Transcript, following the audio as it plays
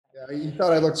Yeah, you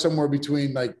thought I looked somewhere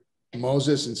between like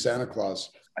Moses and Santa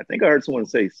Claus. I think I heard someone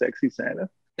say "sexy Santa."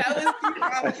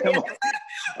 That was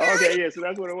Okay, yeah, so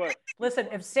that's what it was. Listen,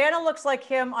 if Santa looks like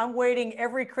him, I'm waiting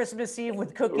every Christmas Eve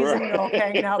with cookies and milk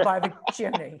hanging out by the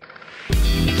chimney.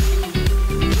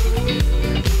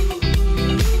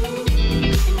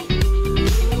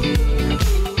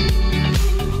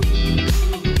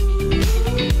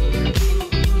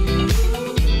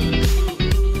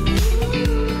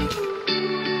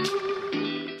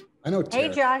 I know. Tara. Hey,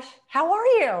 Josh, how are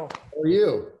you? How are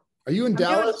you? Are you in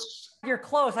Dallas? You're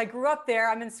close. I grew up there.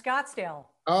 I'm in Scottsdale.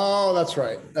 Oh, that's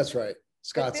right. That's right.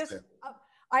 Scottsdale.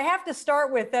 I have to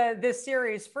start with this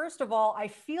series. First of all, I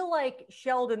feel like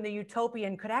Sheldon the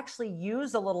Utopian could actually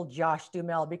use a little Josh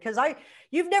Duhamel because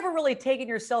you've never really taken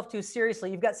yourself too seriously.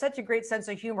 You've got such a great sense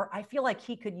of humor. I feel like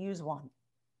he could use one.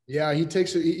 Yeah, he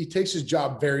takes his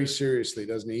job very seriously,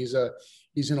 doesn't he?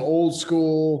 He's an old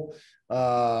school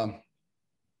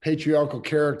patriarchal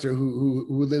character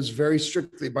who lives very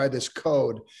strictly by this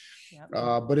code, yep.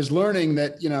 But is learning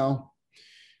that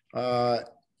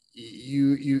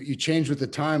you change with the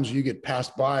times, or you get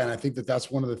passed by, and I think that's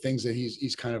one of the things that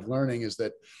he's kind of learning is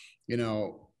that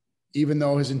even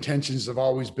though his intentions have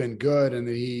always been good, and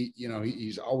that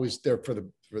he's always there for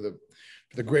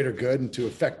the greater good and to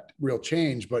affect real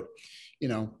change, but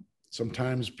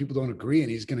sometimes people don't agree, and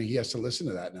he has to listen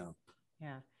to that now.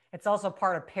 Yeah. It's also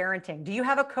part of parenting. Do you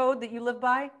have a code that you live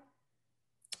by?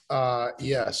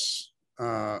 Yes.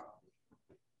 I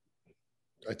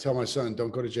tell my son,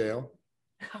 don't go to jail.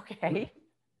 Okay.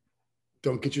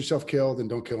 Don't get yourself killed, and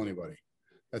don't kill anybody.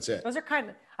 That's it. Those are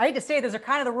I hate to say, those are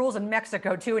kind of the rules in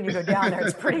Mexico too. When you go down there,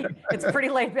 it's pretty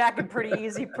laid back and pretty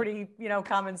easy, pretty,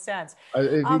 common sense.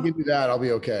 If you can do that, I'll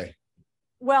be okay.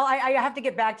 Well, I have to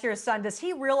get back to your son. Does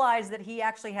he realize that he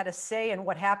actually had a say in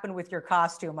what happened with your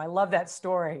costume? I love that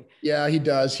story. Yeah, he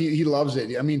does. He loves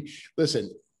it. I mean, listen,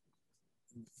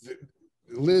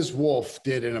 Liz Wolfe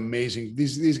did an amazing,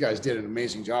 these guys did an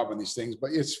amazing job on these things, but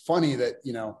it's funny that,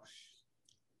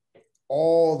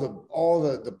 all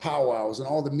the powwows and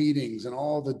all the meetings and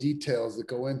all the details that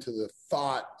go into the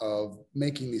thought of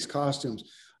making these costumes,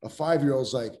 a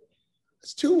 5-year-old's like,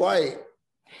 it's too light.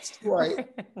 It's too light.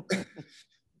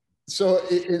 So,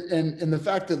 and the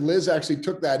fact that Liz actually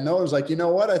took that note, was like, you know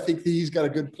what? I think he's got a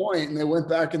good point. And they went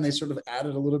back and they sort of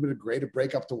added a little bit of gray to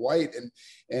break up the white.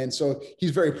 And so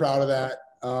he's very proud of that.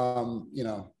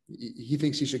 He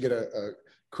thinks he should get a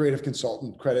creative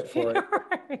consultant credit for it.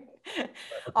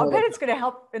 I'll bet it's going to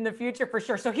help in the future for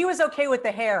sure. So he was okay with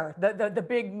the hair, the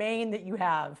big mane that you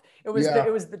have. It was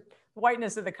the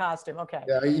whiteness of the costume. Okay.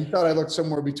 Yeah, he thought I looked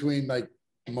somewhere between like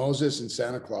Moses and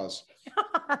Santa Claus.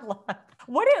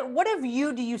 What of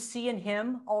you do you see in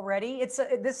him already? It's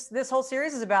this whole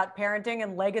series is about parenting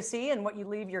and legacy and what you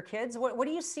leave your kids. What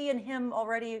do you see in him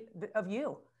already of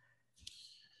you?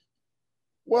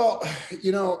 Well,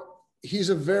 he's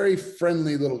a very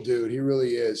friendly little dude. He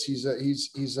really is. He's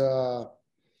a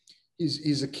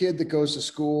kid that goes to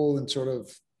school and sort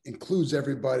of includes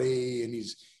everybody, and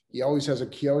he always has a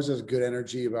good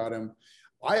energy about him.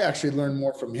 I actually learn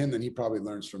more from him than he probably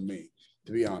learns from me,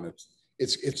 to be honest.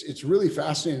 It's really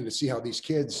fascinating to see how these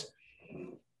kids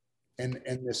and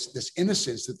this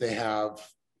innocence that they have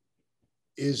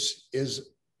is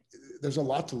there's a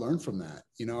lot to learn from that,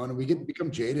 and we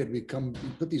become jaded. We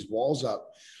put these walls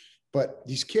up, but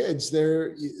these kids,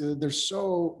 they're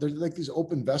like these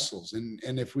open vessels.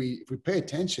 And if we pay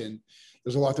attention,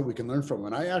 there's a lot that we can learn from.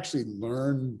 And I actually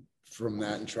learn from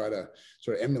that and try to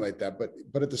sort of emulate that.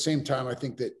 But at the same time, I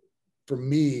think that for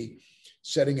me,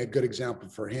 setting a good example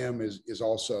for him is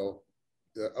also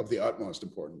of the utmost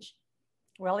importance.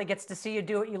 Well, he gets to see you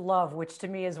do what you love, which to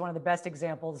me is one of the best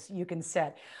examples you can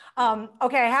set.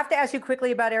 Okay, I have to ask you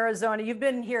quickly about Arizona. You've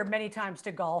been here many times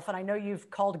to golf, and I know you've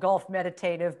called golf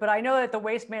meditative, but I know that the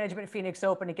Waste Management Phoenix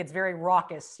Open, it gets very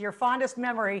raucous. Your fondest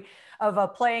memory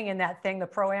of playing in that thing, the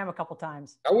Pro-Am, a couple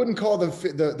times? I wouldn't call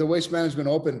the Waste Management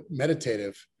Open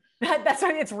meditative. That's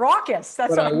what, it's raucous.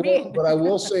 That's what I mean. But I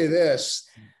will say this,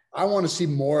 I want to see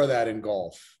more of that in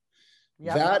golf.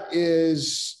 Yep. That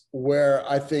is where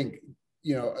I think,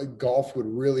 golf would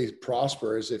really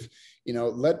prosper, is if,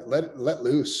 let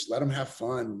loose, let them have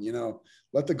fun,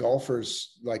 let the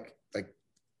golfers like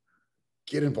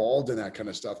get involved in that kind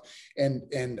of stuff.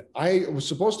 And I was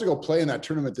supposed to go play in that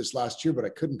tournament this last year, but I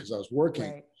couldn't because I was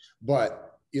working. Right.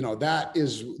 But, that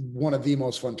is one of the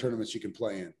most fun tournaments you can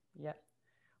play in. Yeah.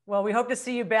 Well, we hope to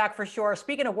see you back for sure.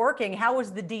 Speaking of working, how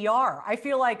was the DR? I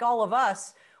feel like all of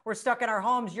us were stuck in our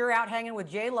homes. You're out hanging with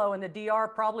J-Lo in the DR,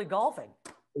 probably golfing.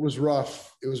 It was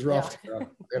rough. It was rough. Yeah. I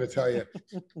got to tell you,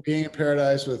 being in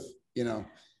paradise with,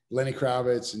 Lenny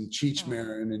Kravitz and Cheech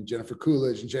Marin and Jennifer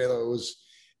Coolidge and J-Lo.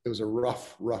 It was a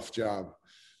rough job.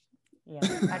 Yeah,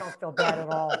 I don't feel bad at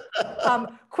all.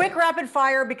 Quick rapid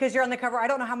fire, because you're on the cover. I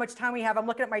don't know how much time we have. I'm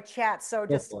looking at my chat, so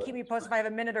just keep me posted if I have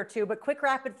a minute or two. But quick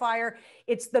rapid fire.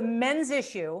 It's the men's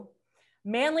issue.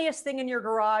 Manliest thing in your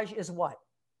garage is what?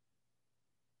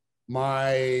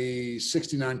 My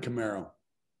 69 Camaro.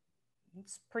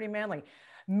 It's pretty manly.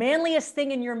 Manliest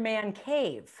thing in your man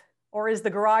cave, or is the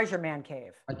garage your man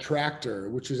cave? My tractor,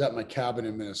 which is at my cabin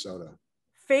in Minnesota.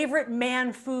 Favorite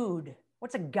man food?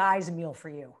 What's a guy's meal for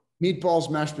you? Meatballs,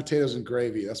 mashed potatoes, and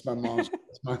gravy. That's my mom's.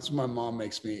 That's what my mom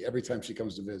makes me every time she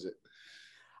comes to visit.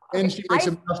 And she makes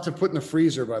enough to put in the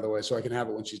freezer, by the way, so I can have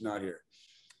it when she's not here.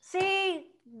 See,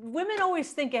 women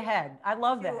always think ahead. I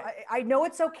love that. I know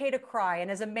it's okay to cry. And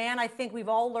as a man, I think we've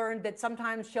all learned that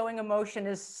sometimes showing emotion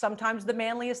is sometimes the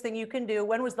manliest thing you can do.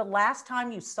 When was the last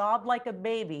time you sobbed like a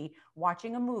baby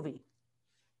watching a movie?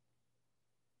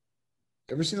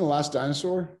 Ever seen The Last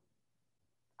Dinosaur?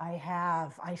 I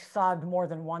have. I sobbed more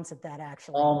than once at that,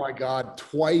 actually. Oh my God.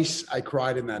 Twice I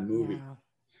cried in that movie. Yeah.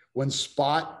 When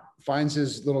Spot finds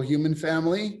his little human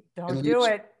family. Don't do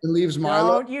it. And leaves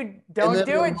Milo. Don't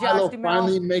do it, Josh Duhamel.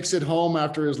 Finally makes it home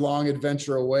after his long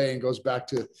adventure away and goes back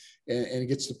to, and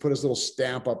gets to put his little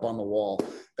stamp up on the wall.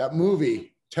 That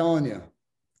movie, telling you,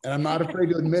 and I'm not afraid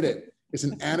to admit it, it's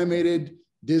an animated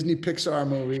Disney Pixar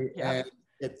movie. Yep.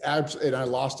 And I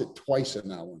lost it twice in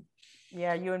that one.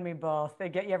 Yeah, you and me both. They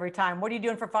get you every time. What are you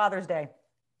doing for Father's Day?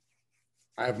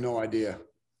 I have no idea.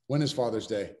 When is Father's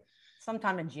Day?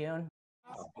 Sometime in June.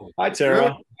 Hi,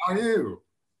 Tara. How are you?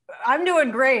 I'm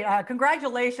doing great.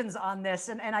 Congratulations on this.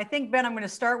 And I think, Ben, I'm going to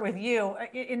start with you.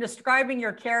 In describing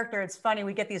your character, it's funny,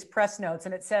 we get these press notes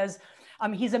and it says,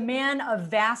 he's a man of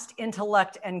vast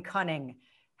intellect and cunning.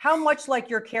 How much like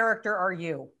your character are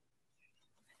you?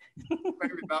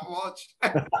 Maybe not much.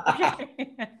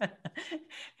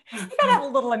 You gotta have a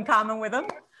little in common with him.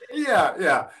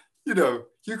 Yeah. You know,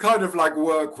 you kind of like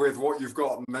work with what you've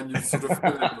got and then you sort of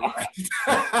fill it right.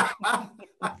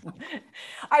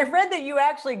 I read that you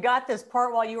actually got this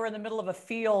part while you were in the middle of a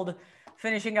field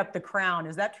finishing up The Crown.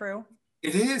 Is that true?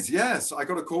 It is, yes. I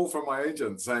got a call from my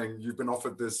agent saying you've been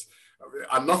offered this,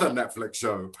 another Netflix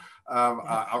show,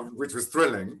 which was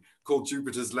thrilling, called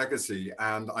Jupiter's Legacy.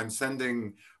 And I'm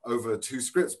sending over 2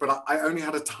 scripts, but I only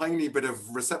had a tiny bit of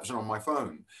reception on my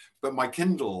phone. But my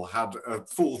Kindle had a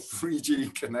full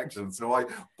 3G connection. So I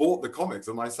bought the comics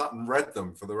and I sat and read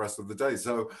them for the rest of the day.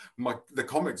 So the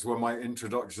comics were my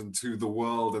introduction to the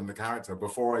world and the character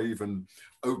before I even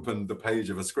opened the page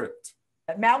of a script.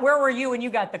 Matt, where were you when you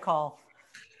got the call?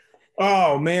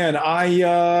 Oh man,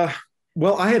 I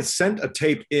had sent a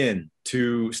tape in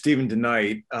to Stephen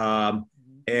DeKnight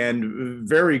and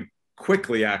very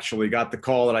quickly actually got the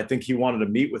call that I think he wanted to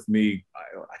meet with me.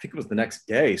 I think it was the next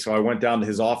day. So I went down to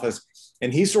his office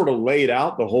and he sort of laid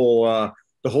out the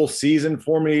whole season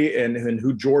for me and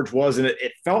who George was. And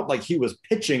it felt like he was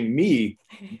pitching me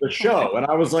the show. And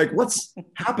I was like, what's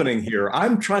happening here?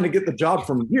 I'm trying to get the job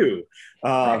from you.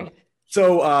 Right.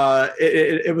 So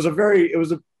it was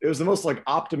the most like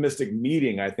optimistic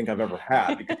meeting I think I've ever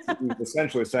had, because he was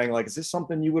essentially saying like, is this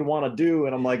something you would want to do?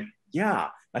 And I'm like, yeah,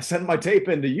 I sent my tape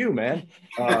into you, man.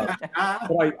 But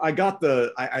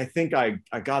I think I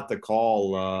got the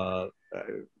call.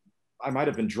 I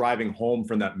might've been driving home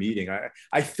from that meeting.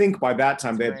 I think by that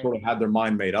time they had sort of had their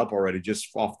mind made up already just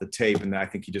off the tape. And I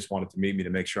think he just wanted to meet me to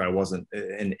make sure I wasn't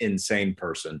an insane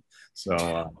person.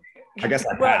 So I guess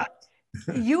I passed.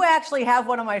 You actually have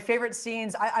one of my favorite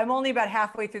scenes. I'm only about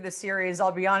halfway through the series, I'll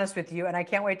be honest with you, and I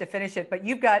can't wait to finish it. But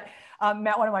you've got,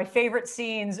 Matt, one of my favorite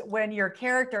scenes when your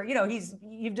character, you know,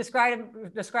 you've described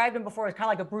him before as kind of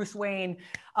like a Bruce Wayne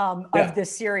of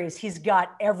this series. He's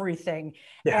got everything.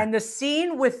 Yeah. And the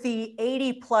scene with the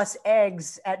 80+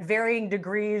 eggs at varying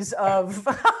degrees of,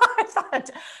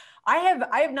 I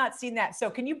have not seen that. So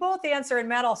can you both answer? And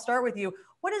Matt, I'll start with you.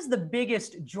 What is the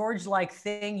biggest George-like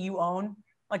thing you own?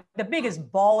 Like the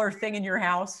biggest baller thing in your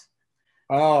house?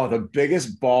 Oh, the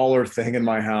biggest baller thing in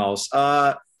my house.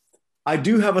 I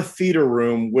do have a theater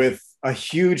room with a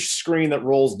huge screen that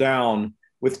rolls down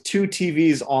with 2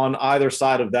 TVs on either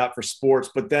side of that for sports.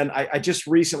 But then I just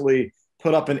recently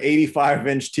put up an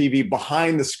 85-inch TV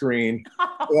behind the screen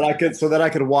so that I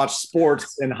could watch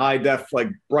sports in high def, like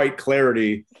bright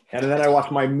clarity. And then I watch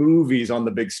my movies on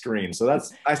the big screen. So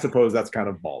I suppose that's kind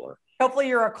of baller. Hopefully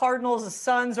you're a Cardinals, a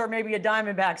Suns, or maybe a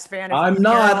Diamondbacks fan. I'm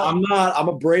not. I'm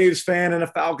a Braves fan and a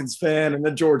Falcons fan and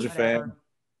a Georgia fan.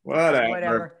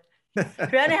 Whatever.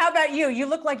 Ben, how about you? You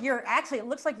look like you're actually, it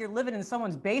looks like you're living in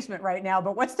someone's basement right now,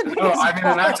 but what's the biggest Oh, I mean,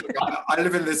 part? actually, I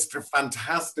live in this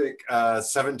fantastic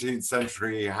 17th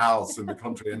century house in the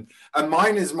country, and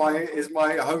mine is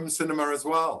my home cinema as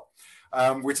well,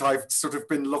 which I've sort of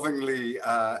been lovingly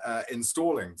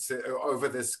installing over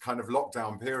this kind of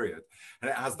lockdown period. And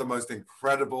it has the most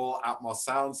incredible Atmos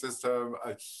sound system,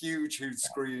 a huge, huge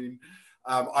screen.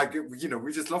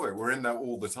 We just love it. We're in there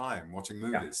all the time watching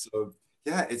movies. Yeah. So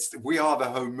yeah, we are the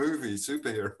home movie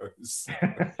superheroes.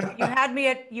 You had me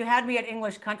at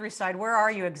English Countryside. Where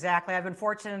are you exactly? I've been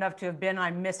fortunate enough to have been. I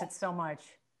miss it so much.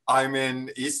 I'm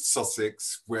in East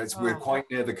Sussex, where we're quite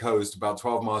near the coast, about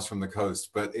 12 miles from the coast.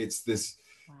 But it's this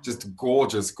just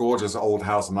gorgeous, gorgeous old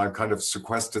house, and I've kind of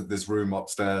sequestered this room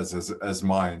upstairs as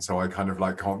mine. So I kind of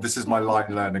like, this is my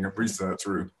line learning and research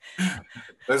room.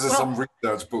 Those are some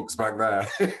research books back there.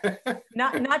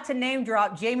 not to name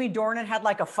drop, Jamie Dornan had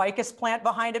like a ficus plant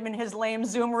behind him in his lame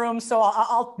Zoom room. So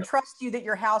I'll trust you that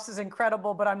your house is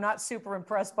incredible, but I'm not super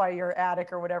impressed by your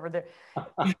attic or whatever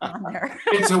on there.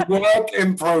 It's a work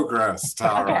in progress,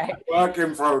 Tara. Okay. Work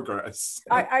in progress.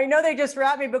 I know they just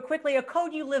wrapped me, but quickly, a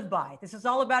code you live by. This is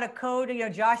all about a code. You know,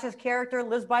 Josh's character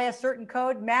lives by a certain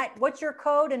code. Matt, what's your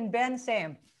code? And Ben,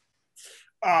 same.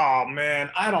 Oh man,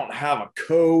 I don't have a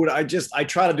code. I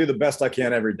try to do the best I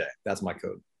can every day. That's my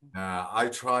code. I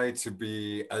try to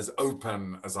be as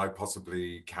open as I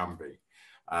possibly can be.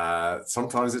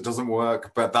 Sometimes it doesn't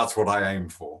work, but that's what I aim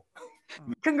for.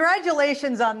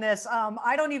 Congratulations on this.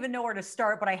 I don't even know where to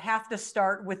start, but I have to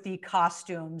start with the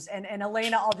costumes. And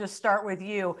Elena, I'll just start with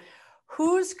you.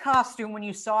 Whose costume, when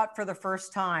you saw it for the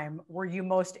first time, were you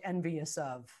most envious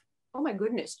of? Oh my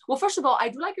goodness. Well, first of all, I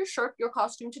do like your shirt, your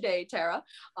costume today, Tara.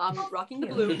 Rocking the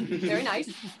blue. Very nice.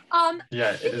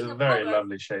 Yeah, it is a very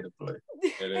lovely shade of blue.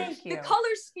 Thank you. The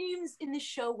color schemes in the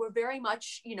show were very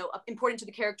much, important to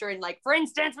the character. And like, for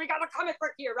instance, we got a comic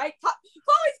book here, right?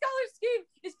 Chloe's color scheme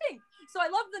is pink. So I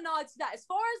love the nods to that. As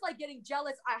far as like getting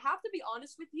jealous, I have to be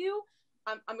honest with you.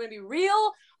 I'm going to be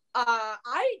real.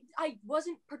 I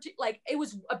wasn't like, it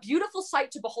was a beautiful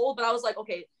sight to behold, but I was like,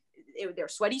 okay, they're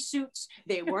sweaty suits.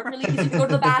 They weren't really easy to go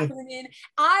to the bathroom in.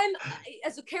 I'm,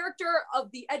 as a character of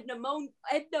the Edna Mode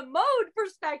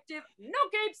perspective, no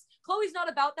capes. Chloe's not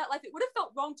about that life. It would have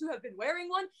felt wrong to have been wearing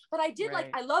one, but I did I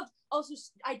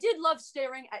did love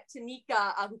staring at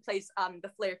Tenika, who plays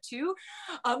the Flare 2.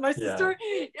 My sister,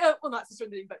 well, not sister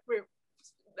in the name, but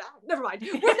never mind.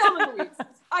 We're down in the weeds.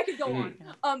 I could go on.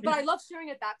 But I love staring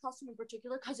at that costume in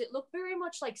particular because it looked very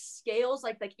much like scales,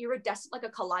 like iridescent, like a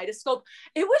kaleidoscope.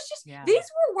 It was just, these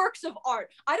were works of art.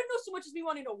 I don't know so much as me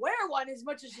wanting to wear one as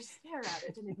much as just stare at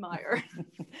it and admire.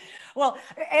 Well,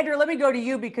 Andrew, let me go to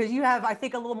you because you have, I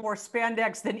think, a little more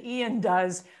spandex than Ian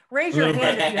does. Raise your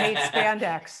hand if you hate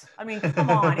spandex. I mean, come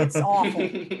on, it's awful.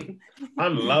 I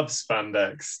love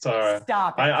spandex, Tara.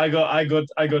 Stop it. I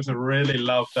got to really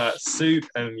love that suit,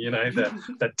 and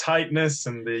the tightness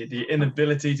and the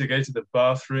inability to go to the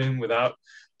bathroom without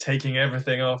taking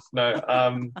everything off. No,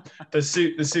 the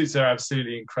suits are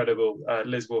absolutely incredible.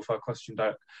 Liz Wolfe, our costume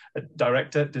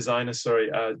designer,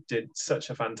 did such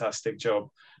a fantastic job.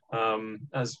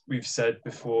 As we've said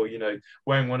before,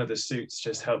 wearing one of the suits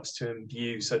just helps to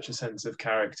imbue such a sense of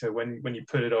character. When you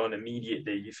put it on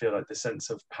immediately, you feel like the sense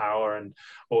of power and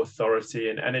authority,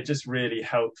 and it just really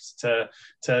helps to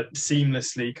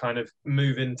seamlessly kind of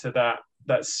move into that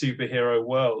superhero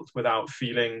world without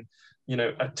feeling,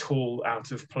 at all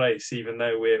out of place, even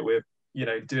though we're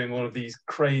doing all of these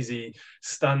crazy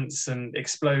stunts and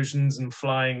explosions and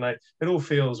flying. Like, it all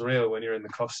feels real when you're in the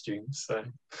costumes. So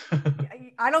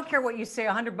I don't care what you say.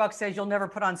 $100 says you'll never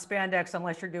put on spandex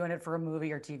unless you're doing it for a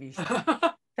movie or TV show.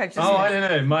 I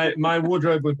don't know. My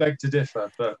wardrobe would beg to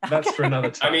differ, but that's for another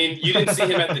time. I mean, you didn't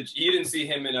see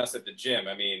him and us at the gym.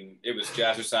 I mean, it was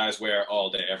jazzercise wear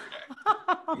all day, every day.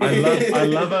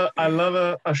 I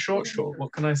love a short.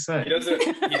 What can I say? He does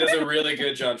a really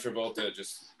good John Travolta.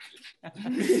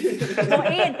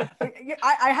 Well, Ian,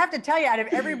 I have to tell you, out of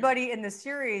everybody in the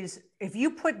series, if you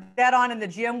put that on in the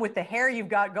gym with the hair you've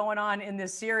got going on in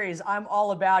this series, I'm all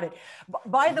about it.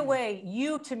 By the way,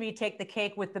 you, to me, take the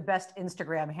cake with the best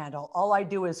Instagram handle. All I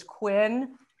do is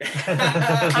Quinn.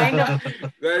 kind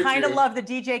of love the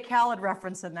DJ Khaled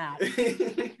reference in that.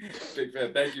 Big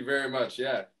fan. Thank you very much.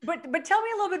 Yeah. But tell me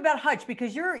a little bit about Hutch,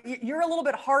 because you're a little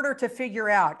bit harder to figure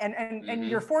out, and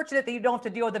you're fortunate that you don't have to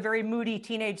deal with a very moody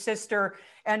teenage sister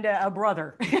and a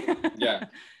brother. Yeah.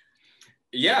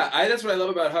 That's what I love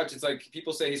about Hutch. It's like,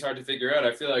 people say he's hard to figure out.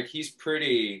 I feel like he's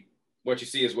pretty, what you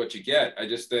see is what you get. I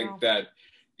just think that,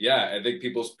 I think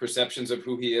people's perceptions of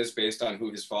who he is based on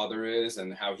who his father is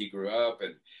and how he grew up,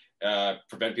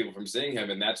 prevent people from seeing him,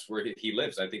 and that's where he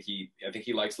lives. I think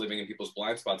he likes living in people's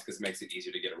blind spots because it makes it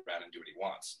easier to get around and do what he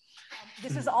wants.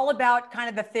 This is all about kind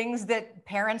of the things that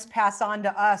parents pass on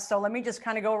to us. So let me just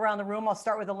kind of go around the room. I'll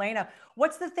start with Elena.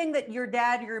 What's the thing that your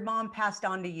dad or your mom passed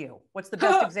on to you? What's the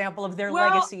best example of their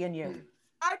legacy in you?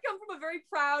 I come from a very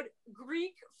proud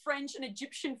Greek, French, and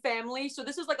Egyptian family. So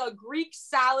this is like a Greek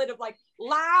salad of like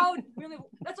loud, really,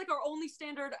 that's like our only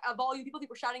standard volume. People think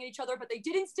we're shouting at each other, but they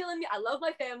did instill in me, I love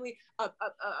my family, a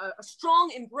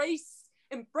strong embracement,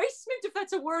 if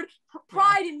that's a word,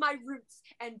 pride in my roots,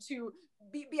 and to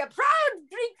be a proud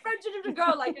Greek, French, and Egyptian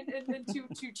girl, like, and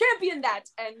to champion that.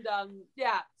 And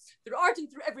yeah, through art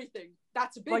and through everything.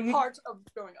 That's a big part of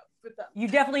growing up with them. You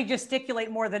definitely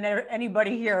gesticulate more than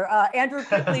anybody here. Andrew,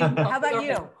 quickly, how about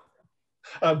you?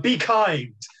 Be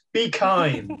kind. Be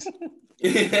kind.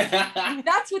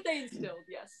 That's what they instilled,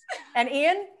 yes. And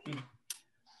Ian?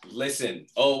 Listen.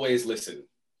 Always listen.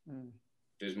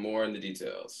 There's more in the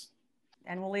details.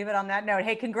 And we'll leave it on that note.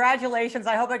 Hey, congratulations.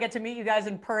 I hope I get to meet you guys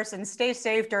in person. Stay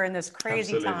safe during this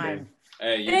crazy time.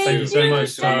 Hey, thank you so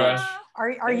much, Tara.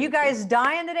 Are you guys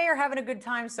dying today or having a good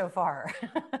time so far?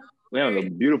 We're having a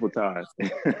beautiful time.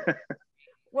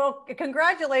 Well,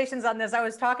 congratulations on this. I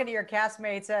was talking to your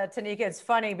castmates, Tenika. It's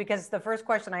funny because the first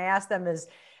question I asked them is,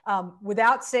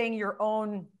 without saying your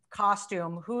own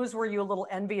costume, whose were you a little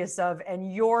envious of?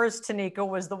 And yours, Tenika,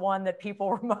 was the one that people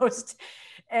were most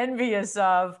envious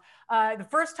of. The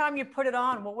first time you put it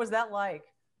on, what was that like?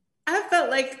 I felt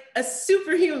like a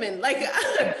superhuman. Like,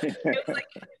 it was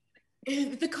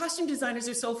like, the costume designers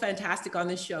are so fantastic on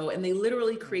this show, and they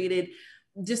literally created,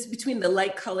 just between the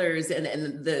light colors and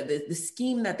the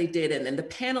scheme that they did and the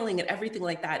paneling and everything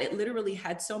like that, it literally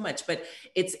had so much. But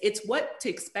it's what to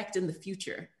expect in the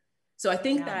future. So I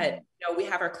think that, you know, we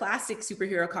have our classic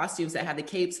superhero costumes that have the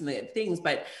capes and the things,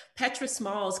 but Petra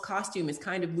Small's costume is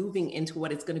kind of moving into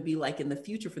what it's going to be like in the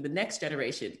future for the next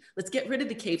generation. Let's get rid of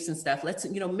the capes and stuff. Let's,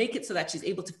 you know, make it so that she's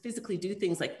able to physically do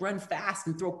things like run fast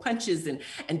and throw punches and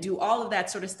do all of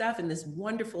that sort of stuff in this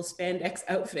wonderful spandex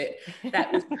outfit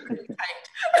that was really tight.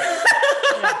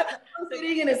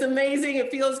 And it's amazing. It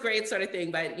feels great, sort of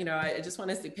thing. But, you know, I just want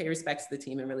to pay respects to the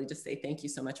team and really just say thank you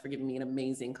so much for giving me an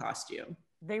amazing costume.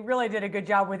 They really did a good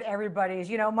job with everybody's.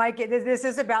 You know, Mike, this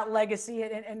is about legacy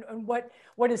and what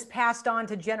is passed on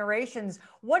to generations.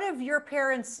 What of your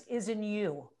parents is in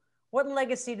you? What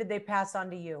legacy did they pass on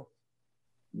to you?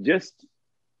 Just,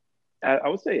 I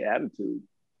would say attitude.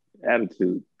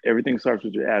 Attitude. Everything starts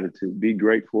with your attitude. Be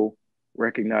grateful.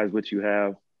 Recognize what you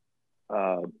have.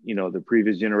 You know, the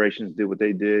previous generations did what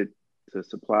they did to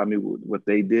supply me with what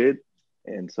they did.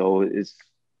 And so it's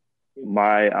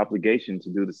my obligation to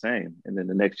do the same. And then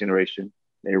the next generation,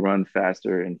 they run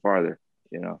faster and farther,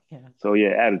 you know? Yeah. So yeah,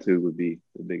 attitude would be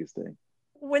the biggest thing.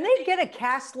 When they get a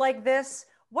cast like this,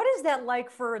 what is that like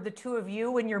for the two of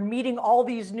you when you're meeting all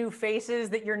these new faces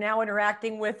that you're now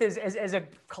interacting with as a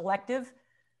collective?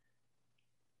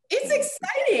 It's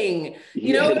exciting,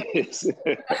 you know, having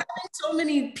so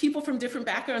many people from different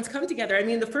backgrounds come together. I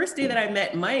mean, the first day that I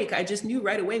met Mike, I just knew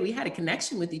right away we had a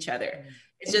connection with each other.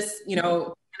 It's just, you know,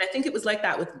 and I think it was like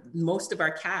that with most of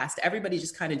our cast. Everybody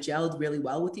just kind of gelled really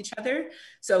well with each other.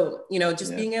 So, you know,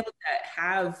 just being able to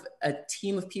have a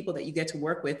team of people that you get to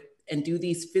work with and do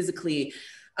these physically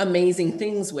amazing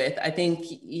things with, I think,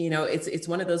 you know, it's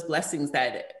one of those blessings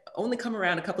that only come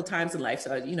around a couple times in life.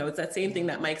 So, you know, it's that same thing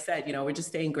that Mike said, you know, we're just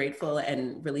staying grateful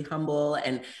and really humble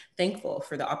and thankful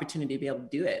for the opportunity to be able to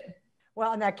do it.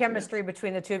 Well, and that chemistry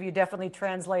between the two of you definitely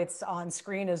translates on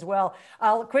screen as well.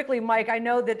 Quickly, Mike, I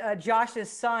know that Josh's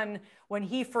son, when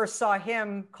he first saw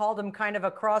him, called him kind of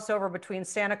a crossover between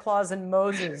Santa Claus and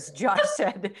Moses, Josh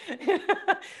said.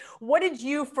 What did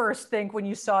you first think when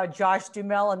you saw Josh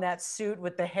Duhamel in that suit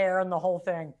with the hair and the whole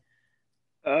thing?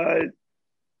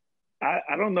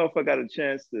 I don't know if I got a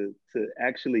chance to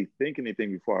actually think anything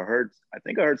before I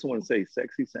think I heard someone say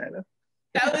sexy Santa.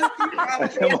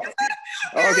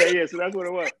 Okay, yeah, so that's what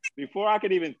it was. Before I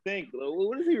could even think,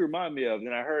 what does he remind me of?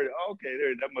 And I heard, okay,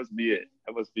 that must be it.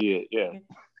 That must be it, yeah.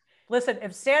 Listen,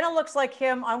 if Santa looks like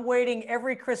him, I'm waiting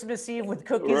every Christmas Eve with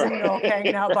cookies and milk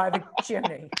hanging out by the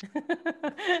chimney.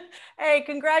 Hey,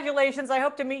 congratulations. I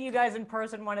hope to meet you guys in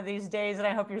person one of these days, and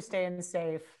I hope you're staying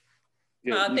safe.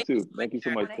 Yeah, you too. Thank you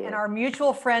so much. And our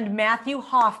mutual friend, Matthew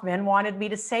Hoffman, wanted me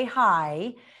to say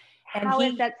hi. And how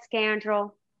is that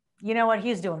scoundrel? You know what?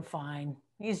 He's doing fine.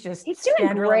 He's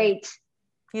doing great.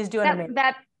 He's doing amazing.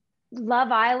 That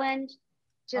Love Island,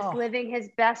 just living his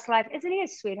best life. Isn't he a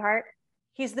sweetheart?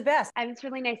 He's the best. It's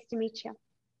really nice to meet you.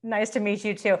 Nice to meet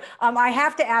you too. I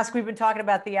have to ask, we've been talking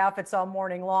about the outfits all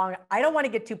morning long. I don't want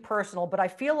to get too personal, but I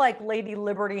feel like Lady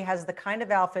Liberty has the kind of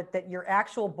outfit that your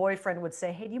actual boyfriend would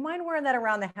say, hey, do you mind wearing that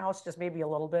around the house just maybe a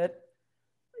little bit?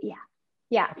 Yeah.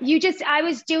 Yeah. I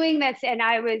was doing this and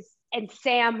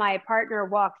Sam, my partner,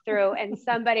 walked through and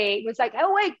somebody was like,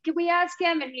 oh, wait, can we ask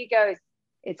him? And he goes,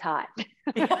 it's hot.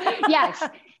 Yes.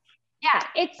 Yeah.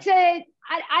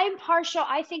 I'm partial.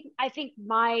 I think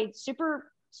my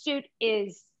super suit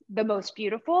is the most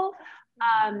beautiful.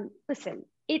 Listen,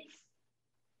 it's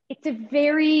a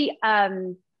very,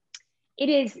 it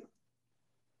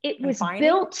was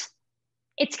built,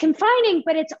 it's confining,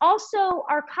 but it's also,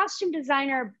 our costume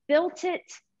designer built it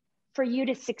for you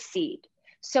to succeed.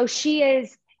 So she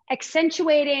is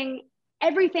accentuating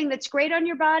everything that's great on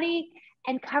your body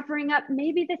and covering up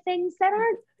maybe the things that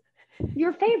aren't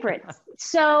your favorites.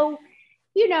 So,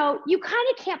 you know, you kind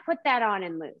of can't put that on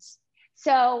and lose.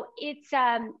 So it's,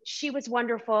 she was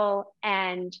wonderful.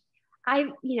 And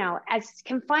as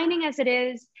confining as it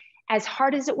is, as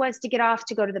hard as it was to get off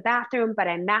to go to the bathroom, but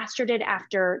I mastered it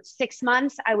after 6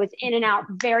 months. I was in and out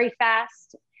very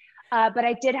fast. But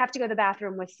I did have to go to the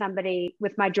bathroom with somebody,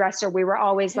 with my dresser. We were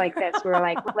always like this. We were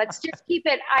like, let's just keep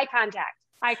it eye contact.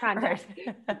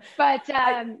 But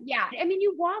yeah, I mean,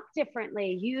 you walk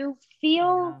differently. You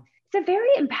feel, it's a very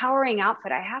empowering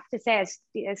outfit. I have to say,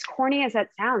 as corny as that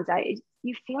sounds,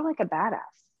 you feel like a badass.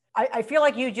 I feel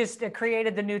like you just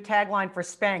created the new tagline for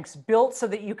Spanx, built so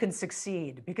that you can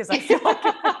succeed, because I feel like,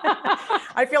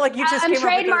 I feel like you just I'm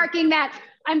trademarking that.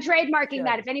 I'm trademarking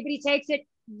that. If anybody takes it,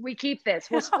 we keep this.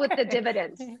 We'll split the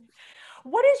dividends.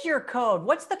 What is your code?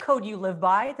 What's the code you live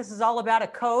by? This is all about a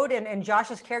code, and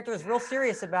Josh's character is real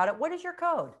serious about it. What is your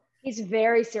code? He's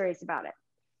very serious about it,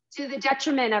 to the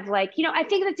detriment of, like, you know, I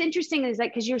think that's interesting is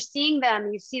like, because you're seeing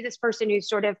them, you see this person who's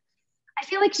sort of, I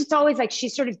feel like she's always like,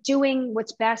 she's sort of doing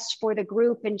what's best for the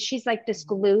group. And she's like this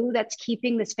glue that's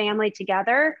keeping this family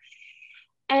together.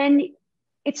 And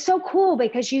it's so cool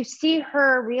because you see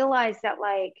her realize that,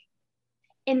 like,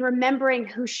 in remembering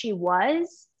who she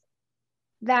was,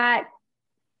 that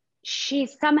she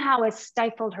somehow has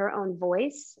stifled her own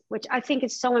voice, which I think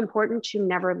is so important to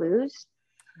never lose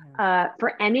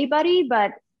for anybody.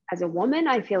 But as a woman,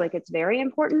 I feel like it's very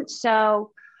important.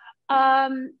 So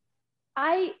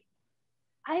I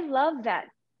love that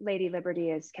Lady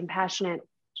Liberty is compassionate.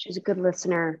 She's a good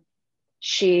listener.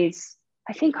 I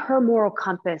think her moral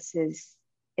compass is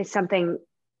something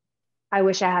I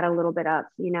wish I had a little bit of,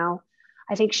 you know.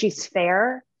 I think she's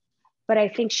fair, but I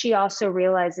think she also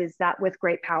realizes that with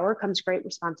great power comes great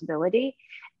responsibility,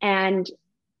 and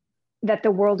that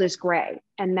the world is gray,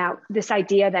 and that this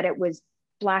idea that it was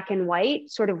black and white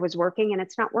sort of was working, and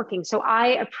it's not working. So I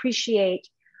appreciate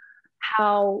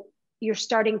how you're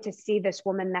starting to see this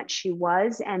woman that she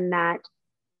was, and that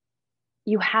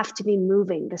you have to be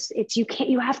moving.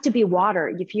 You have to be water.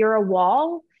 If you're a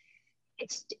wall,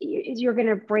 you're going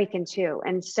to break in two.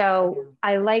 And so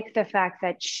I like the fact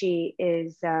that she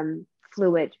is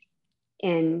fluid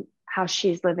in how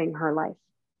she's living her life.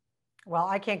 Well,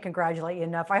 I can't congratulate you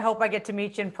enough. I hope I get to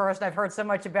meet you in person. I've heard so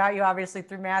much about you, obviously,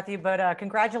 through Matthew, but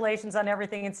congratulations on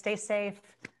everything, and stay safe.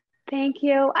 Thank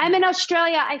you. I'm in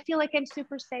Australia. I feel like I'm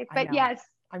super safe, but yes.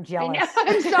 I'm jealous.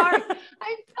 I'm sorry.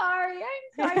 I'm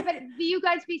sorry, but you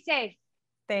guys be safe.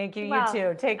 Thank you. You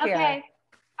too. Take care. Okay.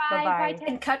 Bye. Bye-bye. Bye.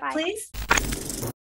 And cut, please.